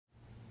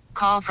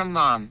Call from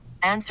mom.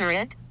 Answer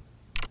it.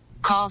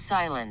 Call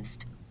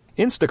silenced.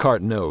 Instacart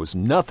knows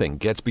nothing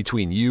gets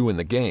between you and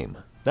the game.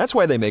 That's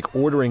why they make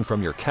ordering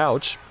from your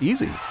couch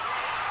easy.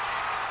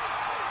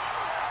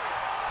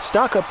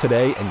 Stock up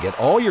today and get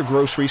all your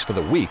groceries for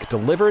the week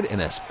delivered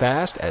in as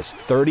fast as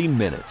 30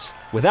 minutes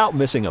without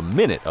missing a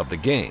minute of the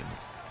game.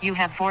 You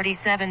have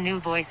 47 new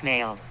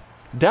voicemails.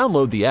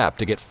 Download the app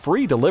to get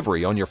free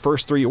delivery on your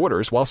first 3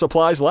 orders while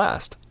supplies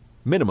last.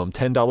 Minimum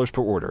 $10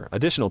 per order.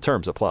 Additional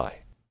terms apply.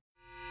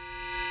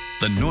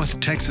 The North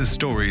Texas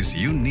stories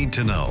you need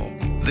to know.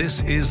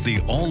 This is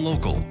the All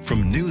Local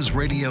from News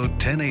Radio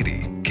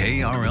 1080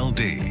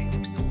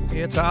 KRLD.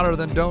 It's hotter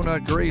than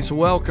donut grease.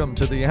 Welcome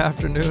to the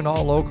afternoon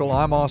All Local.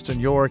 I'm Austin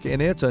York,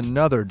 and it's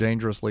another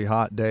dangerously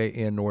hot day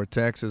in North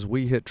Texas.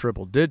 We hit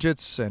triple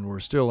digits, and we're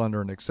still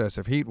under an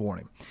excessive heat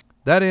warning.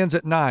 That ends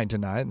at 9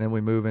 tonight, and then we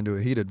move into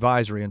a heat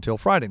advisory until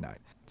Friday night.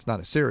 It's not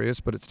as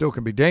serious, but it still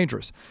can be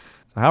dangerous.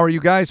 So how are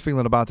you guys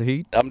feeling about the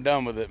heat? I'm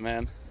done with it,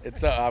 man.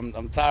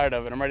 I'm tired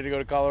of it. I'm ready to go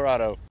to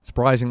Colorado.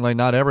 Surprisingly,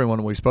 not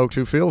everyone we spoke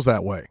to feels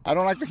that way. I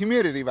don't like the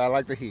humidity, but I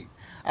like the heat.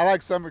 I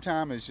like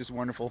summertime. It's just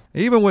wonderful.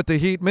 Even with the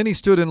heat, many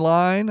stood in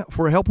line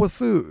for help with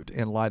food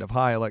in light of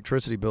high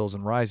electricity bills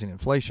and rising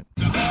inflation.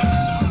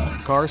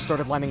 Cars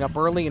started lining up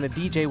early, and a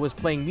DJ was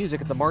playing music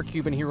at the Mark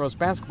Cuban Heroes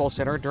Basketball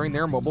Center during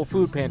their mobile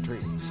food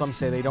pantry. Some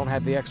say they don't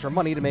have the extra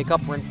money to make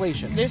up for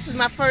inflation. This is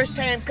my first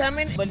time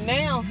coming, but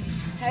now,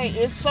 hey,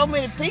 it's so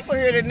many people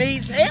here that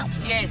needs help.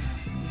 Yes,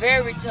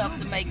 very tough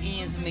to make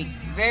ends meet.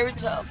 Very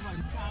tough.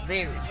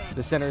 Very.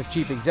 The center's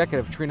chief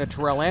executive, Trina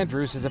Terrell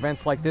Andrews, says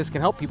events like this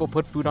can help people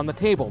put food on the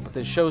table, but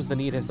this shows the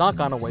need has not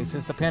gone away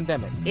since the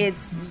pandemic.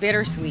 It's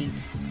bittersweet,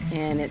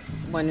 and it's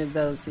one of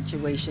those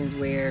situations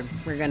where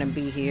we're going to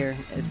be here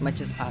as much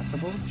as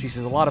possible. She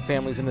says a lot of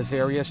families in this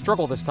area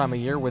struggle this time of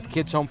year with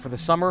kids home for the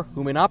summer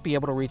who may not be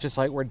able to reach a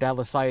site where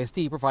Dallas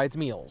ISD provides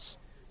meals.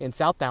 In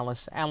South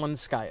Dallas, Alan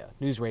Skaya,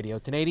 News Radio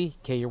 1080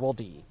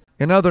 KRLD.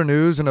 In other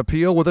news, an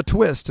appeal with a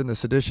twist in the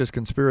seditious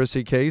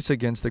conspiracy case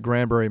against the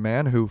Granbury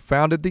man who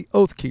founded the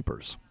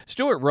Oathkeepers.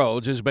 Stuart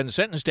Rhodes has been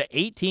sentenced to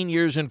 18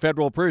 years in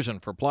federal prison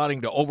for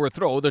plotting to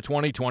overthrow the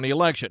 2020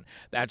 election.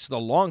 That's the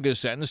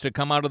longest sentence to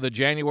come out of the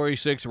January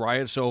 6th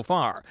riot so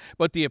far.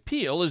 But the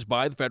appeal is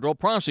by the federal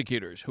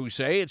prosecutors, who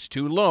say it's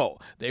too low.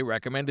 They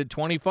recommended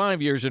 25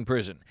 years in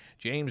prison.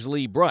 James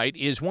Lee Bright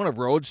is one of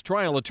Rhodes'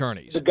 trial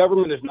attorneys. The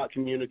government has not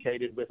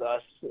communicated with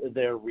us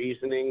their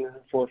reasoning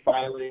for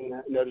filing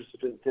notice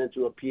of intent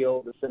to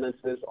appeal the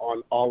sentences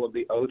on all of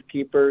the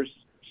Oathkeepers,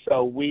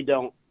 so we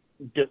don't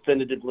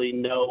definitively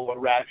know or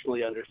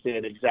rationally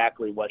understand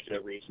exactly what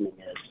their reasoning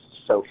is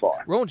so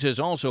far. Rhodes has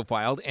also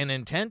filed an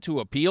intent to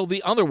appeal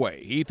the other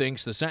way. He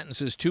thinks the sentence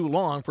is too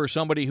long for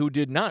somebody who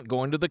did not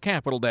go into the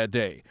Capitol that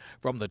day.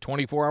 From the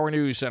 24-hour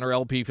News Center,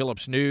 LP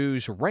Phillips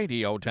News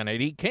Radio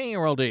 1080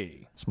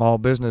 KRLD. Small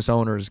business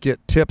owners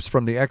get tips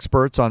from the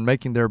experts on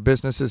making their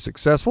businesses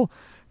successful.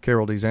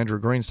 KRLD's Andrew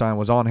Greenstein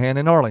was on hand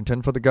in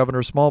Arlington for the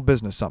Governor's Small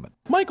Business Summit.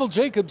 Michael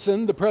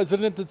Jacobson, the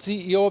president and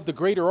CEO of the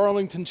Greater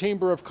Arlington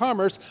Chamber of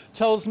Commerce,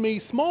 tells me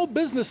small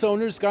business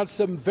owners got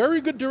some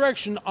very good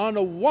direction on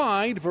a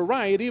wide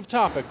variety of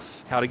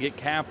topics. How to get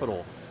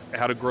capital,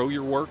 how to grow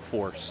your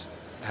workforce,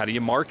 how do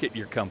you market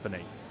your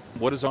company?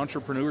 What does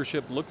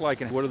entrepreneurship look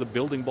like, and what are the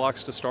building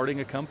blocks to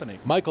starting a company?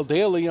 Michael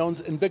Daly owns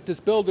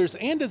Invictus Builders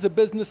and is a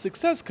business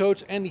success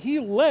coach, and he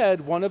led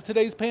one of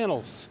today's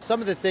panels.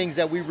 Some of the things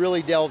that we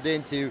really delved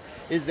into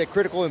is the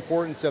critical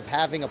importance of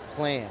having a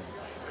plan,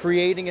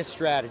 creating a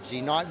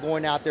strategy, not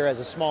going out there as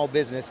a small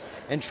business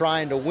and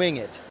trying to wing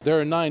it. There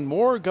are 9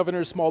 more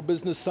Governor's Small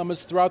Business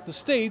Summits throughout the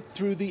state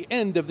through the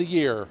end of the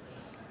year.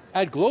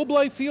 At Globe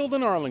Life Field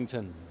in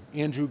Arlington,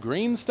 Andrew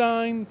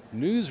Greenstein,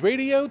 News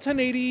Radio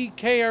 1080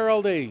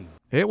 KRLD.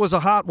 It was a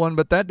hot one,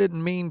 but that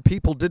didn't mean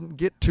people didn't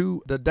get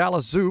to the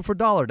Dallas Zoo for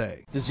Dollar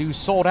Day. The zoo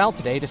sold out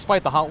today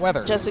despite the hot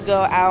weather. Just to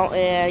go out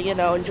and,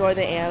 enjoy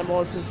the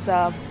animals and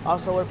stuff.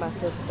 Also with my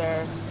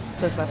sister,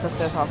 since my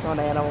sister is also an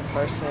animal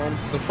person.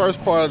 The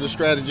first part of the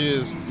strategy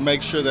is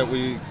make sure that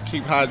we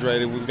keep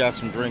hydrated. We've got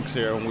some drinks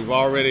here, and we've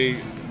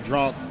already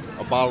drunk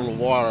a bottle of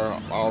water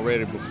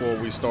already before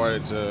we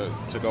started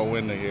to go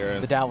into here.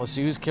 The Dallas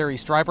Zoo's Carrie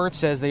Strybert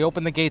says they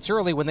opened the gates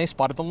early when they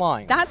spotted the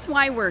line. That's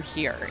why we're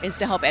here, is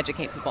to help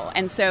educate people.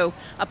 And so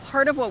a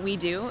part of what we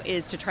do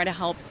is to try to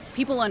help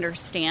people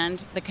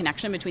understand the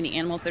connection between the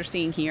animals they're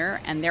seeing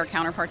here and their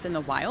counterparts in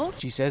the wild.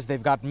 She says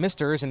they've got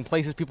misters and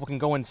places people can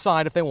go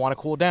inside if they want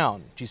to cool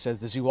down. She says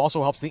the zoo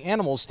also helps the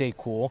animals stay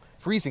cool,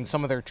 freezing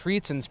some of their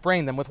treats and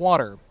spraying them with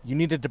water. You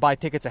needed to buy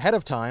tickets ahead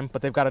of time,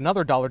 but they've got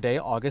another Dollar Day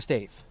August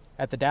 8th.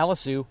 At the Dallas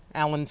Zoo,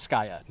 Alan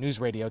Skaya, News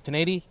Radio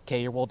 1080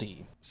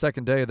 KRLD.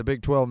 Second day of the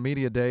Big 12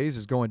 Media Days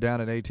is going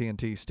down at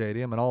AT&T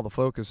Stadium, and all the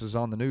focus is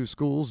on the new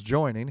schools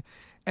joining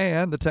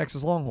and the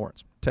Texas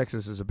Longhorns.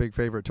 Texas is a big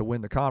favorite to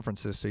win the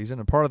conference this season,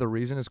 and part of the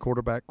reason is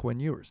quarterback Quinn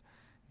Ewers.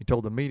 He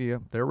told the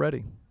media they're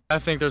ready. I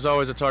think there's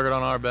always a target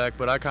on our back,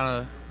 but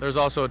there's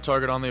also a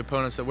target on the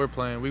opponents that we're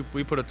playing.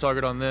 We put a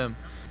target on them.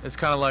 It's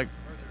kind of like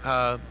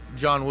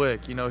John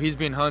Wick. He's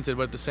being hunted,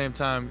 but at the same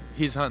time,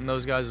 he's hunting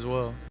those guys as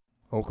well.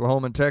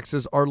 Oklahoma and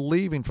Texas are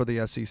leaving for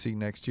the SEC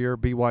next year.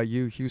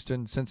 BYU,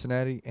 Houston,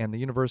 Cincinnati, and the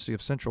University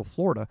of Central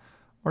Florida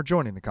are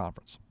joining the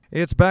conference.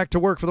 It's back to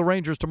work for the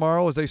Rangers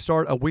tomorrow as they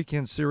start a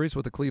weekend series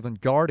with the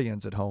Cleveland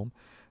Guardians at home.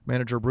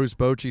 Manager Bruce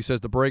Bochy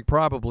says the break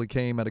probably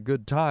came at a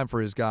good time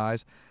for his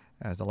guys,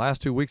 as the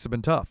last 2 weeks have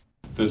been tough.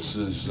 This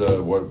is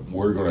what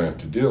we're going to have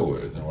to deal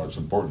with, and what's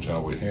important is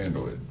how we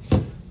handle it.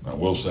 I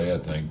will say I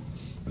think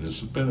this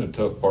has been a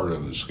tough part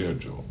of the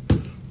schedule.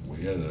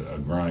 We had a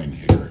grind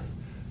here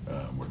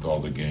with all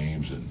the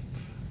games and,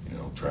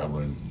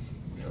 traveling,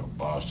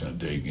 Boston, a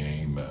day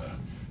game.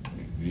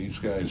 These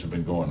guys have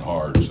been going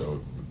hard, so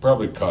it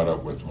probably caught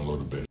up with them a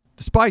little bit.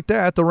 Despite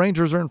that, the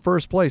Rangers are in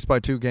first place by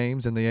 2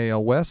 games in the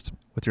AL West.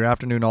 With your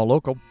afternoon All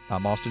Local,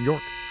 I'm Austin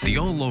York. The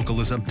All Local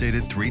is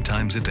updated 3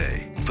 times a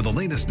day. For the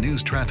latest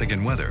news, traffic,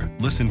 and weather,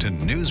 listen to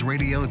News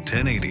Radio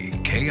 1080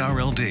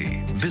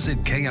 KRLD. Visit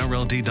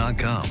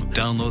KRLD.com,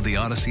 download the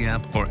Odyssey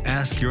app, or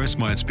ask your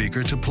smart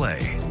speaker to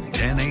play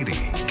 1080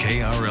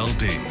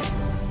 KRLD.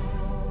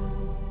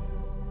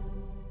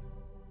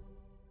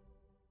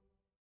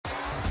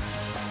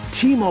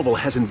 T-Mobile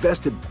has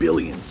invested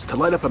billions to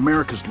light up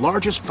America's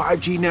largest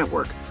 5G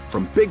network,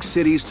 from big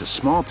cities to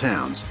small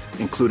towns,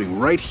 including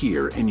right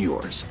here in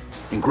yours.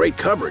 And great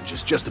coverage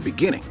is just the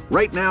beginning.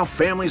 Right now,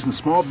 families and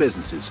small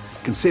businesses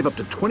can save up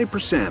to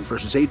 20%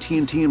 versus AT&T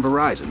and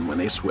Verizon when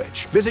they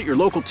switch. Visit your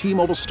local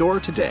T-Mobile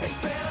store today.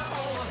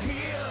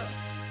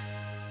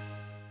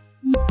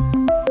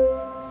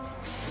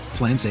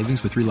 Plan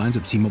savings with 3 lines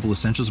of T-Mobile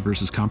Essentials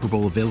versus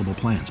comparable available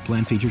plans.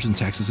 Plan features and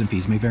taxes and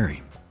fees may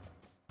vary.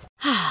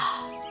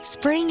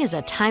 Spring is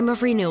a time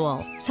of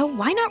renewal, so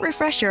why not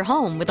refresh your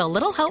home with a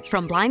little help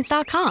from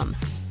Blinds.com?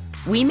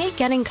 We make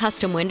getting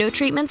custom window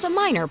treatments a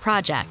minor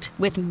project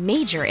with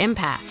major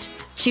impact.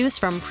 Choose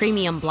from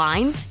premium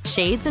blinds,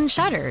 shades, and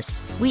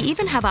shutters. We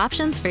even have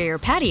options for your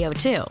patio,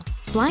 too.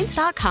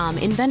 Blinds.com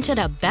invented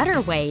a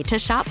better way to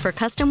shop for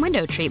custom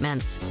window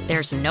treatments.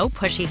 There's no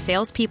pushy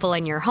salespeople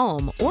in your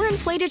home or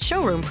inflated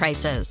showroom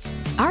prices.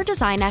 Our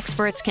design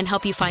experts can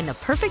help you find the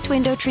perfect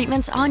window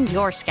treatments on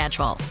your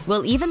schedule.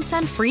 We'll even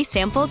send free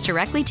samples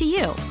directly to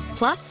you.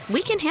 Plus,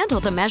 we can handle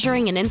the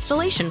measuring and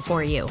installation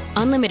for you.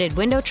 Unlimited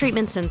window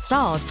treatments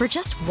installed for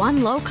just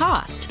one low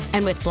cost.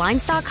 And with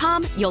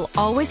Blinds.com, you'll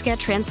always get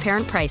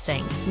transparent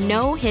pricing.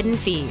 No hidden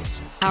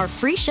fees. Our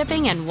free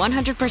shipping and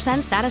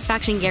 100%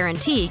 satisfaction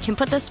guarantee can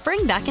put the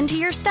spring back into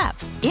your step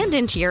and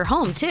into your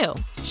home, too.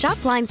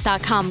 Shop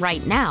Blinds.com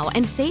right now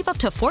and save up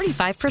to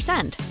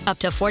 45%. Up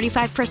to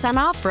 45%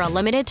 off for a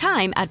limited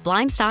time at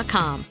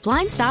Blinds.com.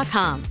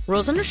 Blinds.com.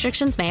 Rules and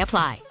restrictions may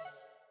apply.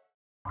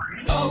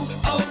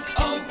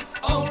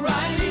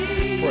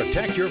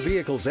 Protect your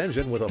vehicle's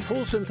engine with a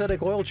full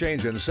synthetic oil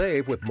change and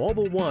save with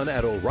Mobil 1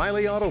 at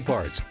O'Reilly Auto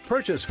Parts.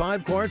 Purchase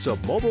 5 quarts of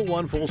Mobil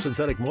 1 full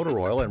synthetic motor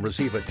oil and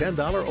receive a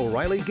 $10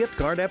 O'Reilly gift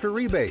card after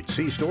rebate.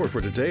 See store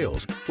for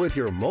details. With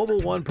your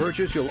Mobil 1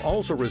 purchase, you'll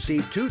also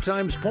receive 2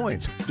 times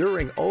points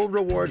during Old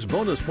Rewards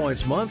Bonus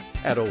Points Month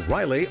at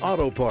O'Reilly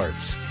Auto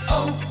Parts.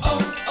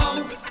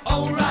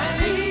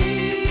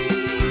 O'Reilly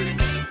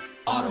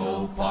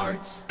Auto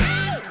Parts.